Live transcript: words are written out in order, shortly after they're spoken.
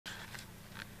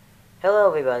Hello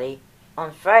everybody.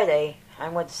 On Friday, I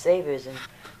went to Savers and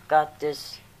got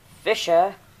this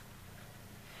Fisher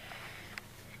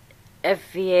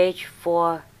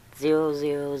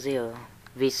FVH-4000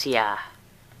 VCR.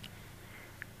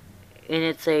 And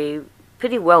it's a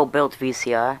pretty well built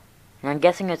VCR. And I'm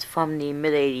guessing it's from the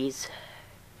mid-80s.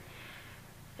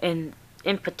 And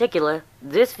in particular,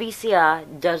 this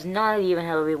VCR does not even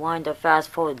have a rewind or fast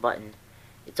forward button.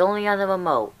 It's only on the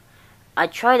remote. I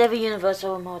tried every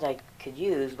universal remote I could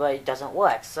use, but it doesn't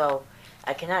work, so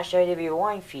I cannot show you the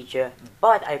rewind feature,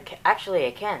 but I can.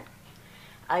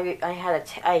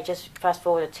 I just fast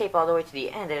forward the tape all the way to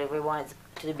the end and it rewinds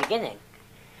to the beginning.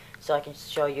 So I can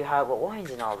show you how it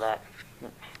rewinds and all that.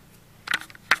 There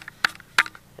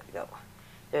we go.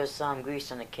 There's some grease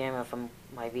on the camera from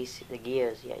my the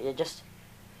gears. Yeah, just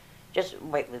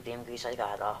white lithium grease. I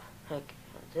got it off. Like,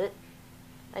 that's it?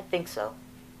 I think so.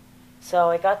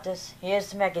 So I got this. Here's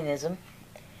the mechanism,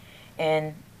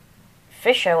 and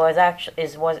Fisher was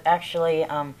actually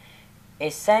a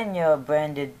Sanyo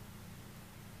branded.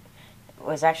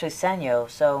 Was actually Sanyo.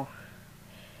 So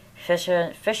Fisher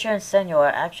and Sanyo are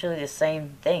actually the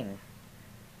same thing.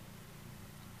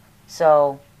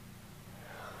 So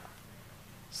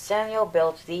Sanyo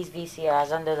built these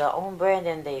VCRs under their own brand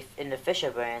in the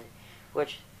Fisher brand,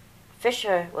 which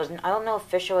Fisher was. I don't know if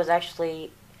Fisher was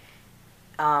actually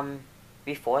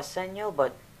before Sanyo,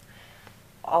 but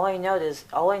all I know is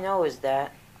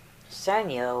that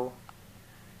Sanyo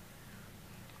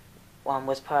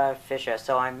was part of Fisher,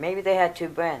 so maybe they had two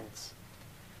brands,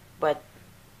 but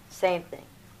same thing.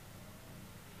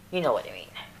 You know what I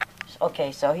mean.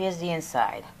 Okay, so here's the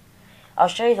inside. I'll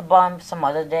show you the bottom some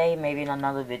other day, maybe in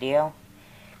another video.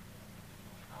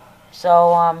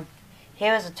 So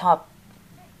here is the top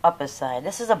upper side.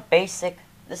 This is a basic.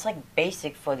 This is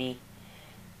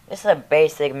a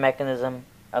basic mechanism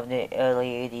of the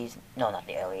early 80s. No, not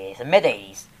the early 80s, the mid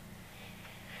 80s.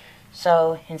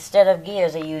 So instead of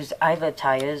gears, they used idler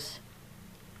tires.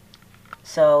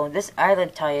 So this idler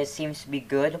tire seems to be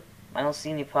good. I don't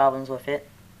see any problems with it.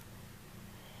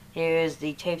 Here is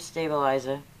the tape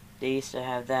stabilizer. They used to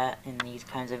have that in these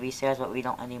kinds of VCRs, but we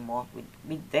don't anymore.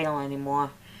 They don't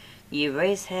anymore. The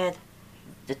erase head,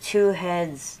 the two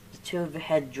head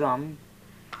drum,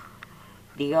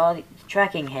 the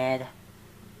tracking head,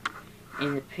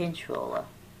 and the pinch roller.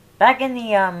 Back in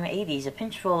the 80s, the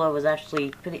pinch roller was actually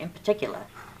pretty in particular.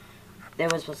 There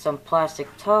was some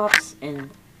plastic tops, and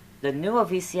the newer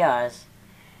VCRs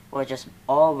were just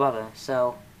all rubber,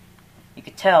 so you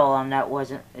could tell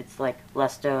it's like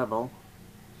less durable.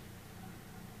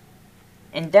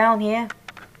 And down here,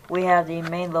 we have the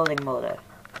main loading motor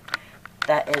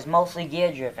that is mostly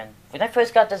gear driven. When I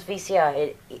first got this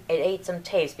VCR, it ate some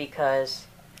tapes because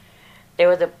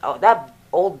that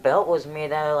old belt was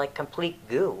made out of like complete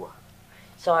goo.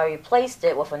 So I replaced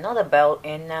it with another belt,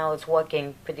 and now it's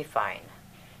working pretty fine.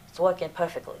 It's working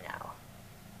perfectly now.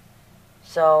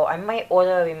 So I might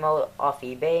order a remote off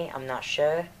eBay. I'm not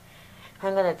sure.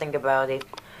 I'm gonna think about it.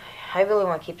 I really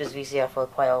want to keep this VCR for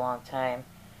quite a long time.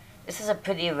 This is a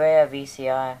pretty rare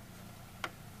VCR.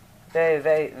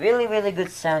 Really good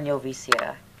Sanyo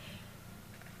VCR.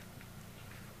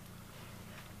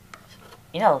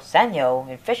 You know, Sanyo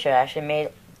and Fisher actually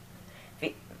made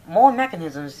more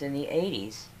mechanisms in the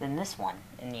 80s than this one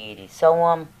in the 80s.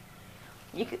 So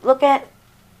you could look at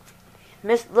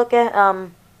Mr.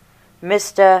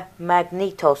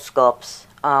 Magnétoscope's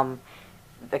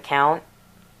account.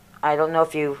 I don't know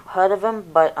if you've heard of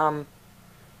him, but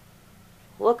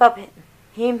look up.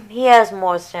 He has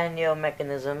more Sanyo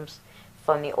mechanisms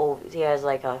from the old. He has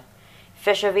like a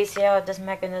Fisher VCR with this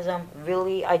mechanism,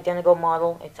 really identical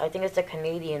model. I think it's a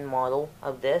Canadian model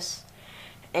of this,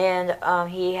 and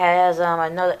he has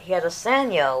He has a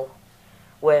Sanyo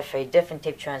with a different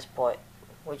tape transport,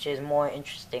 which is more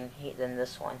interesting than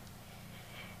this one.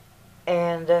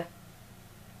 And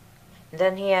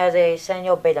then he has a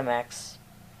Sanyo Betamax.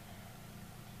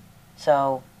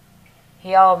 So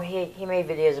he made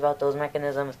videos about those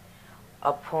mechanisms.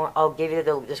 I'll give you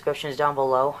the descriptions down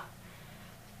below.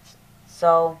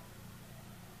 So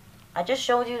I just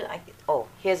showed you.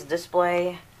 Here's the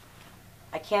display.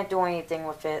 I can't do anything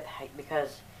with it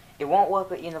because it won't work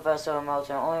with universal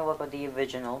remotes. It'll only work with the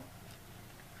original.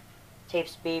 Tape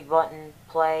speed button,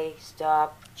 play,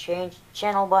 stop, change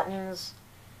channel buttons,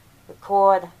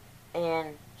 record,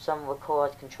 and some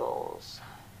record controls.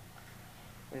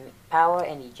 Power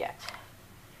and eject.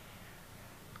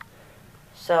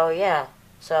 So yeah,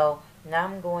 so now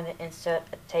I'm going to insert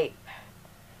a tape.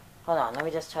 Hold on, let me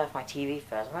just turn off my TV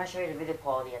first. I'm going to show you the video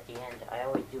quality at the end. I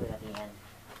always do it at the end.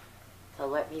 So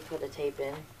let me put the tape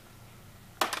in.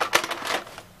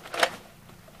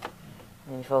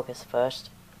 Let me focus first.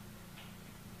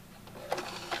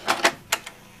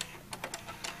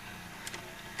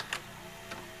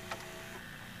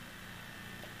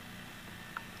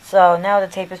 So now the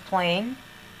tape is playing.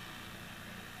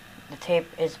 The tape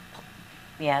is,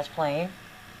 it's playing.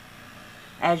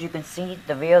 As you can see,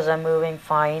 the wheels are moving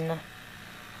fine.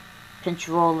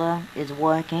 Controller is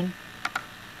working.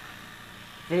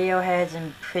 Video head's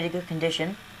in pretty good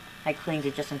condition. I cleaned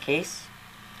it just in case.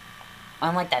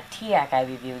 Unlike that TAC I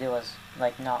reviewed, it was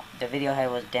like the video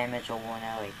head was damaged or worn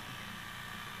out.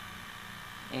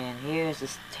 And here's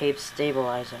this tape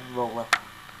stabilizer roller.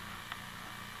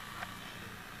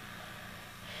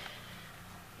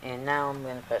 And now I'm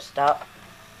going to press stop.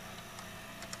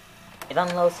 It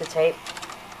unloads the tape.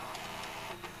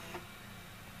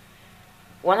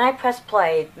 When I press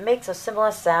play, it makes a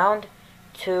similar sound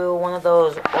to one of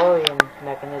those Orion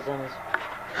mechanisms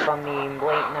from the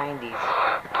late 90s.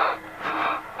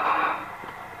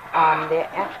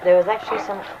 There was actually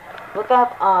some. Look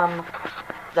up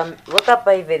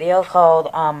a video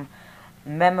called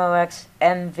Memorex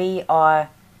MVR.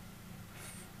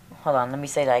 Hold on, let me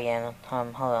say that again.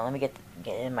 Hold on, let me get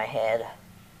it in my head.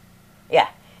 Yeah,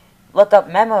 look up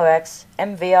Memorex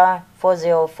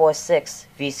MVR-4000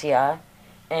 VCR,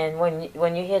 and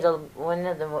when you hear when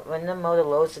the motor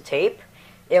loads the tape,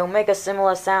 it'll make a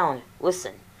similar sound.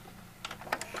 Listen,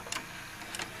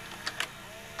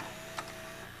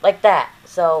 like that.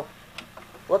 So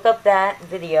look up that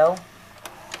video.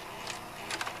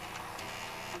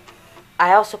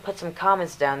 I also put some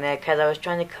comments down there because I was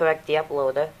trying to correct the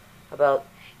uploader.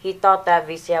 He thought that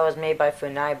VCR was made by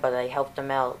Funai, but I helped him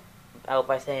out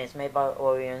by saying it's made by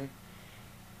Orion,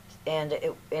 and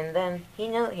then he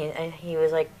knew, he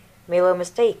was like, made a little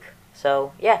mistake.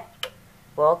 So yeah,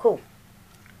 we're all cool.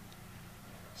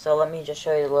 So let me just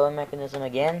show you the lower mechanism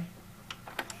again.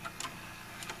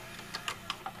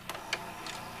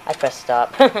 I press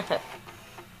stop.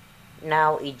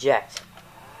 Now eject.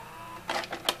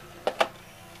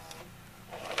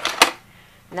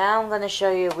 Now I'm going to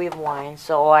show you rewind,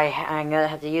 so I'm going to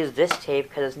have to use this tape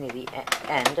because it's near the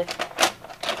end,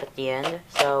 at the end,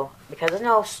 so, because there's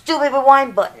no stupid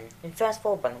rewind button and fast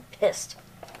forward button. I'm pissed.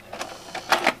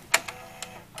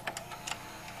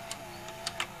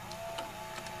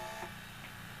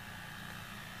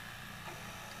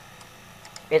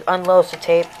 It unloads the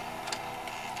tape.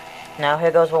 Now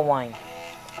here goes rewind.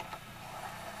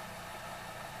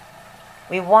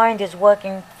 Rewind is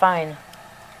working fine.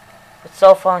 But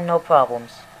so far, no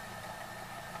problems.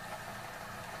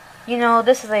 You know,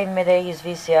 this is a mid-80s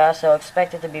VCR, so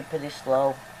expect it to be pretty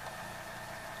slow.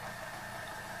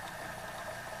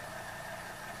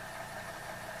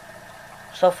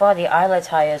 So far, the eyelet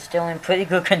tire is still in pretty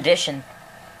good condition.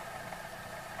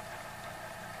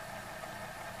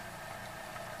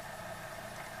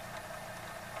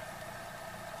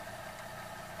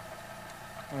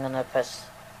 I'm gonna press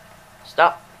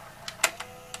stop.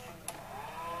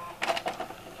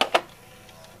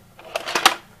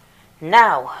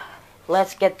 Now,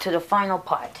 let's get to the final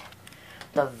part,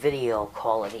 the video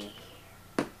quality.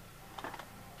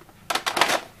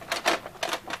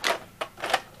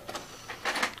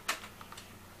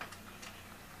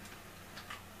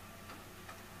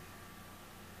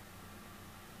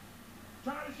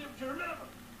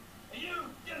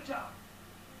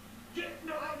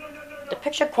 The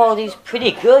picture quality is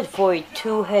pretty good for a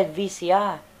 2-head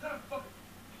VCR.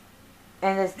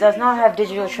 And it does not have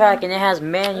digital tracking, it has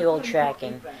manual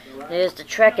tracking. There's the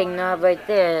tracking knob right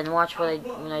there, and watch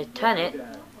when I turn it,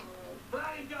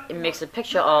 it makes the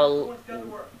picture all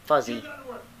fuzzy.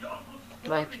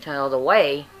 If I turn it all the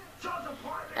way,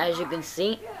 as you can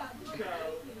see.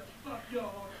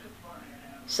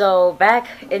 So, back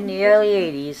in the early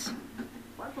 80s,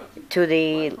 to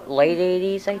the late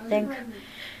 80s, I think,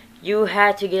 you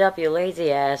had to get up your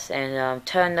lazy ass and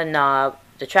turn the knob,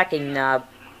 the tracking knob,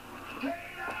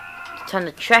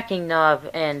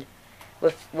 and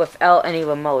without any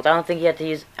remote. I don't think you had to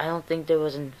use. I don't think there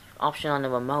was an option on the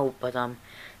remote, but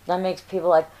that makes people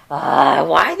like,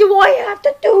 why do I have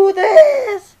to do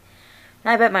this?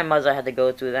 And I bet my mother had to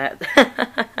go through that.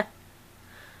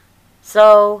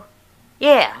 So,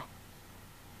 yeah.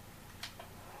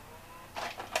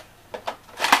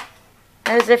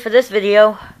 That is it for this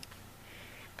video.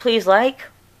 Please like,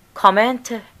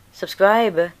 comment,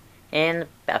 subscribe, and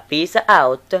peace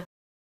out.